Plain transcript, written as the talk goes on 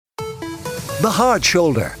The Hard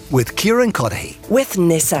Shoulder with Kieran with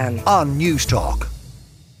Nissan on News Talk.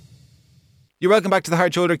 You're welcome back to The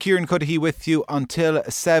Hard Shoulder. Kieran Cuddihy with you until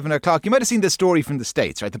 7 o'clock. You might have seen this story from the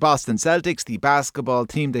States, right? The Boston Celtics, the basketball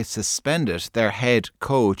team, they suspended their head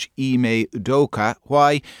coach, Ime Udoka.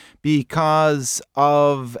 Why? Because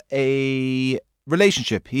of a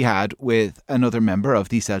relationship he had with another member of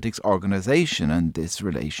the Celtics organisation. And this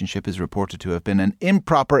relationship is reported to have been an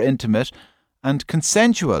improper, intimate and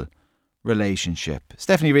consensual relationship.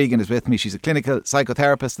 Stephanie Regan is with me. She's a clinical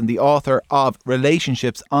psychotherapist and the author of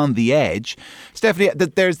Relationships on the Edge. Stephanie,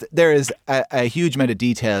 there is a huge amount of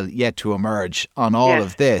detail yet to emerge on all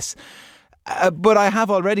of this. But I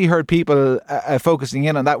have already heard people focusing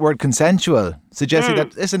in on that word consensual, suggesting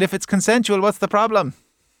that, listen, if it's consensual, what's the problem?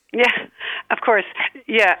 Yeah, of course.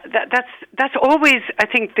 Yeah, that's always, I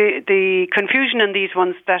think, the confusion in these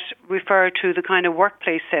ones that refer to the kind of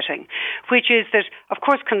workplace setting, which is that, of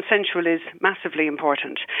course, consensual is massively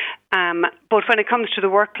important. But when it comes to the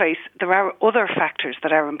workplace, there are other factors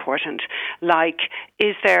that are important, like,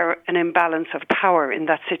 is there an imbalance of power in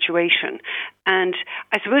that situation? And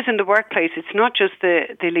I suppose in the workplace, it's not just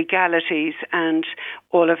the legalities and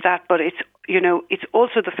all of that, but it's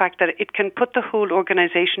also the fact that it can put the whole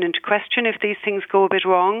organisation into question if these things go a bit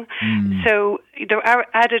wrong. So there are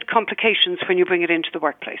added complications when you bring it into the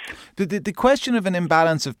workplace. The question of an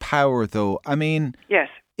imbalance of power, though, I mean, yes,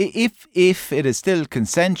 if it is still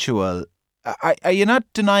consensual, are you not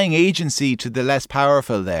denying agency to the less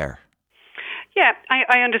powerful there? Yeah,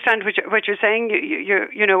 I understand what you're saying.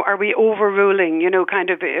 You know, are we overruling? Too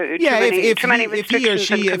many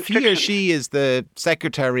restrictions. If he or she is the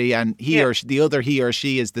secretary and he or she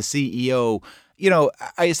is the CEO. You know,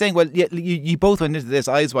 are you saying, well, you both went into this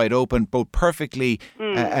eyes wide open, both perfectly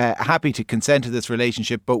happy to consent to this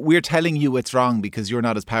relationship, but we're telling you it's wrong because you're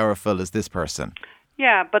not as powerful as this person?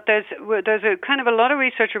 Yeah, but there's a kind of a lot of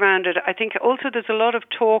research around it. I think also there's a lot of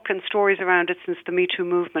talk and stories around it since the Me Too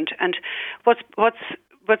movement. And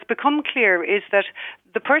what's become clear is that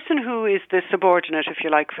the person who is the subordinate, if you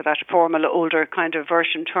like, for that formal, older kind of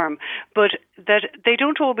version term, but that they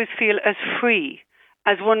don't always feel as free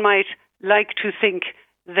as one might like to think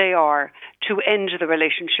they are to end the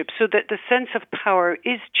relationship, so that the sense of power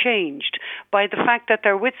is changed by the fact that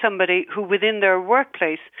they're with somebody who within their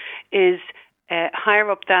workplace is higher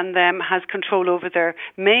up than them, has control over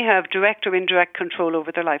may have direct or indirect control over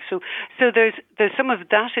their life. So there's some of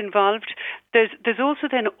that involved. There's also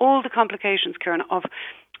then all the complications, Kieran, of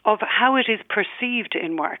how it is perceived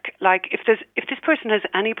in work. Like if this person has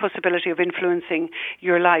any possibility of influencing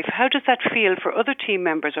your life, how does that feel for other team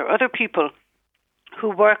members or other people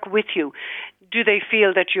who work with you? Do they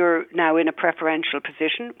feel that you're now in a preferential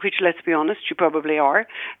position, which, let's be honest, you probably are?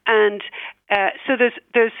 And so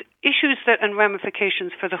there's issues and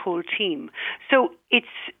ramifications for the whole team. So it's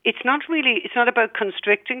not about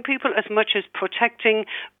constricting people as much as protecting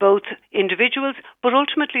both individuals, but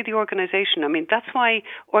ultimately the organisation. I mean, that's why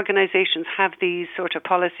organisations have these sort of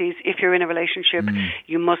policies. If you're in a relationship,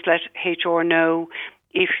 you must let HR know.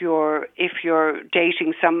 If you're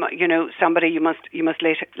dating somebody, you must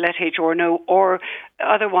let HR know. Or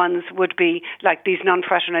other ones would be like these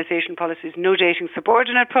non-fraternization policies, no dating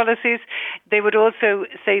subordinate policies. They would also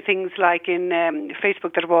say things like in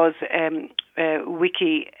Facebook, there was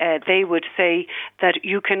Wiki. They would say that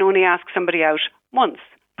you can only ask somebody out once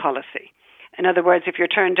policy. In other words, if you're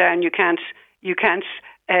turned down, you can't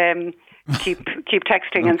keep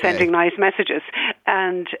texting and sending nice messages.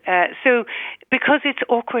 And so because it's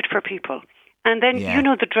awkward for people. And then,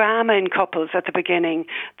 the drama in couples at the beginning,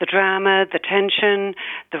 the drama, the tension,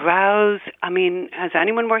 the rows. I mean, has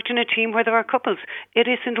anyone worked in a team where there are couples? It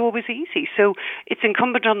isn't always easy. So it's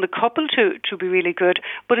incumbent on the couple to be really good.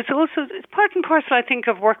 But it's part and parcel, I think,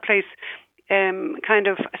 of workplace kind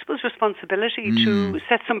of, I suppose, responsibility to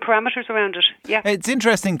set some parameters around it. Yeah, it's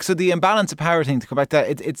interesting. So the imbalance of power thing, to go back to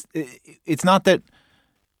that, it's not that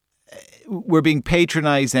we're being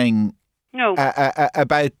patronising. No.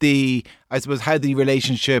 About I suppose, how the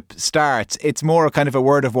relationship starts. It's more a kind of a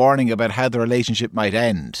word of warning about how the relationship might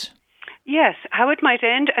end. Yes, how it might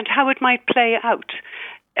end and how it might play out.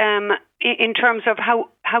 In terms of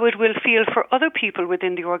how it will feel for other people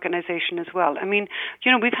within the organisation as well. I mean,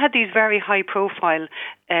 we've had these very high-profile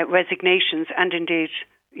resignations and indeed,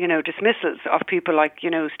 dismissals of people like,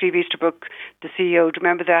 Steve Easterbrook, the CEO. Do you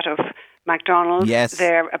remember that, of McDonald's? Yes.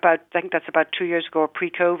 I think that's about 2 years ago,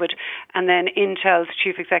 pre-COVID. And then Intel's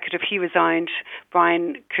chief executive, he resigned,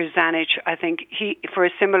 Brian Krzanich, I think, for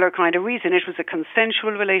a similar kind of reason. It was a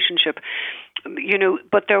consensual relationship,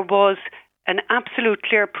 but there was an absolute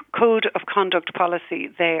clear code of conduct policy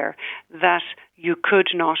there that you could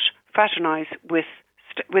not fraternise with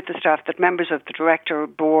the staff, that members of the director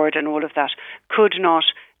board and all of that could not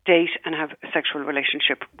date and have a sexual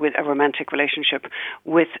relationship with a romantic relationship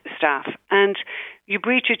with staff. And you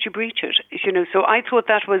breach it, you know. So I thought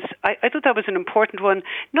that was an important one,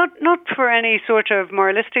 not for any sort of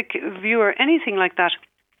moralistic view or anything like that,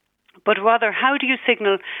 but rather, how do you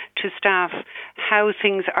signal to staff how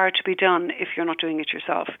things are to be done if you're not doing it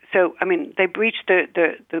yourself? So, I mean, they breached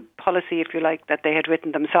the policy, if you like, that they had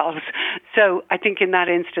written themselves. So I think in that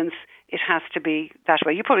instance, it has to be that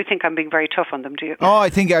way. You probably think I'm being very tough on them, do you? Oh, I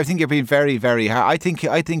think you're being very, very hard. I think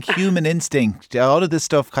human instinct, all of this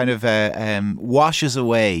stuff kind of washes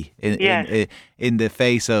away in the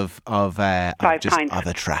face of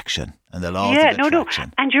attraction and the laws of attraction.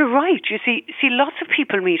 No. And you're right. You see, lots of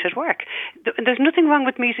people meet at work. There's nothing wrong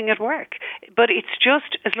with meeting at work, but it's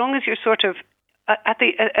just as long as you're sort of at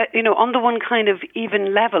the on the one kind of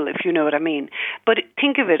even level, if you know what I mean. But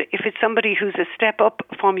think of it, if it's somebody who's a step up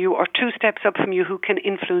from you or two steps up from you who can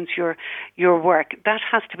influence your work, that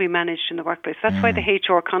has to be managed in the workplace. That's why the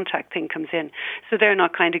HR contact thing comes in. So they're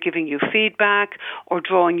not kind of giving you feedback or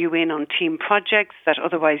drawing you in on team projects that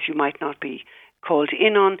otherwise you might not be called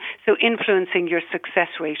in on. So influencing your success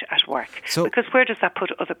rate at work. So, because where does that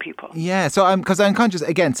put other people? Yeah, so I'm conscious,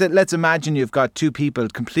 again, so let's imagine you've got two people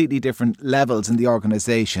at completely different levels in the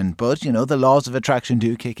organisation, but, you know, the laws of attraction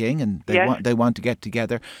do kick in and they want to get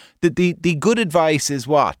together. The good advice is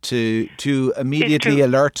what? To immediately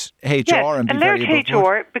alert HR and be alert very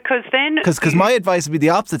HR, because then... Because my advice would be the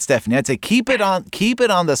opposite, Stephanie. I'd say keep it on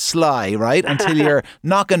the sly, right, until you're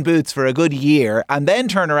knocking boots for a good year, and then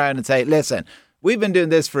turn around and say, listen, we've been doing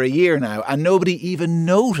this for a year now and nobody even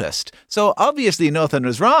noticed. So obviously nothing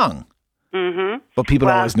was wrong. Mm-hmm. But people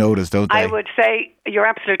always notice, don't they? I would say you're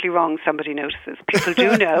absolutely wrong. Somebody notices. People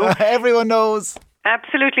do know. Everyone knows.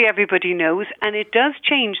 Absolutely, everybody knows, and it does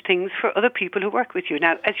change things for other people who work with you.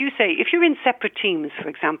 Now, as you say, if you're in separate teams, for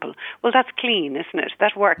example, well, that's clean, isn't it?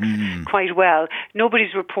 That works quite well.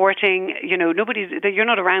 Nobody's reporting, you know, you're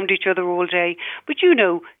not around each other all day, but you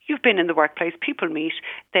know, you've been in the workplace, people meet,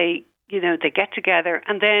 they get together,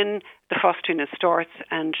 and then the frostiness starts,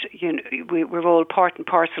 and you know, we're all part and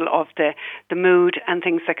parcel of the mood and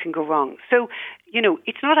things that can go wrong. So, you know,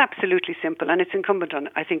 it's not absolutely simple, and it's incumbent on,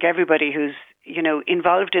 I think, everybody who's, you know,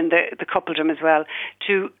 involved in the coupledom as well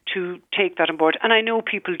to take that on board. And I know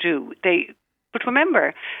people do. But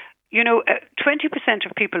remember, you know, 20%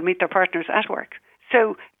 of people meet their partners at work.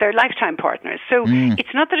 So they're lifetime partners. So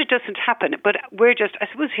it's not that it doesn't happen, but we're just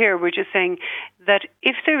saying that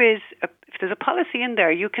if there's a policy in there,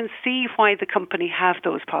 you can see why the company have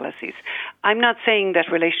those policies. I'm not saying that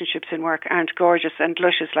relationships in work aren't gorgeous and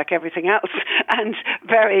luscious like everything else and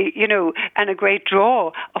very, you know, and a great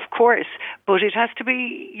draw, of course, but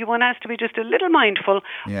one has to be just a little mindful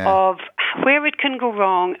of where it can go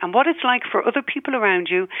wrong and what it's like for other people around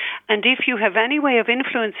you. And if you have any way of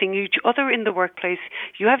influencing each other in the workplace,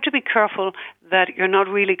 you have to be careful that you're not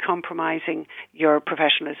really compromising your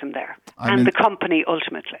professionalism there and the company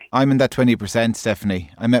ultimately. I'm in that 20%,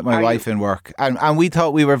 Stephanie. I met my wife in work and we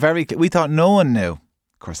thought we thought no one knew.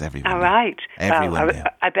 Of course, everyone knew. Right. Everyone knew.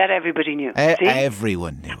 I bet everybody knew.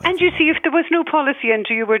 Everyone knew. And you see, if there was no policy and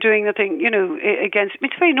you were doing nothing, you know, against,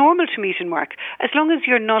 it's very normal to meet in work, as long as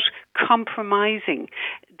you're not compromising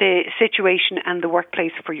the situation and the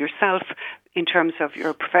workplace for yourself in terms of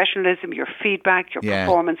your professionalism, your feedback, your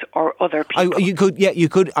performance, or other people.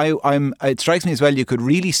 It strikes me as well, you could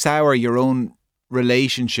really sour your own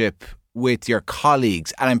relationship with your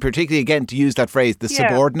colleagues, and I'm particularly, again, to use that phrase, the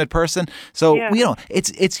subordinate person. So you know,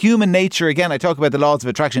 it's human nature. Again, I talk about the laws of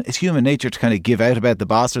attraction. It's human nature to kind of give out about the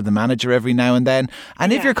boss or the manager every now and then.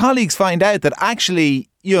 And if your colleagues find out that actually,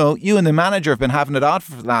 you know, you and the manager have been having it on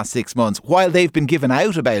for the last 6 months while they've been given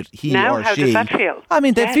out about he now, or how she, does that feel? I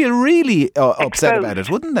mean, they'd feel really upset about it,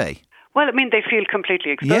 wouldn't they? Well, I mean, they feel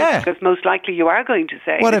completely exposed because most likely you are going to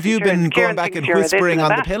say, what have you been going back and whispering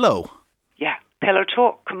on the pillow? Yeah. Pillow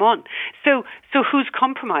talk, come on. So who's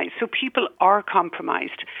compromised? So people are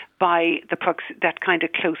compromised by that kind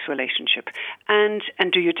of close relationship. And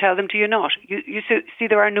do you tell them, do you not? You see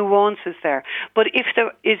there are nuances there. But if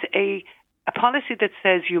there is a policy that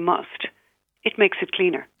says you must, it makes it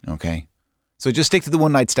cleaner. Okay. So just stick to the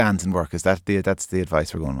one-night stands in work. That's the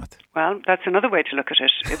advice we're going with? Well, that's another way to look at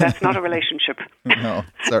it. That's not a relationship. No,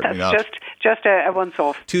 certainly not. Just a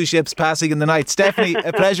once-off. Two ships passing in the night. Stephanie,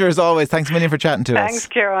 a pleasure as always. Thanks a million for chatting to us. Thanks,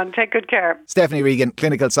 Kieran. Take good care. Stephanie Regan,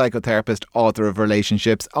 clinical psychotherapist, author of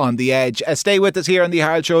Relationships on the Edge. Stay with us here on the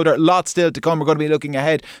Hard Shoulder. Lots still to come. We're going to be looking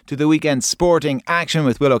ahead to the weekend sporting action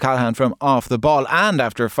with Will O'Callaghan from Off the Ball. And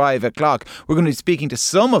after 5 o'clock, we're going to be speaking to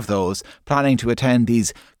some of those planning to attend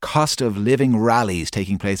these cost of living rallies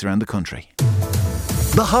taking place around the country.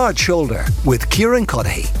 The Hard Shoulder with Kieran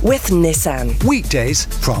Cuddihy. With Nissan. Weekdays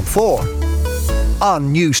from 4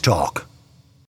 on News Talk.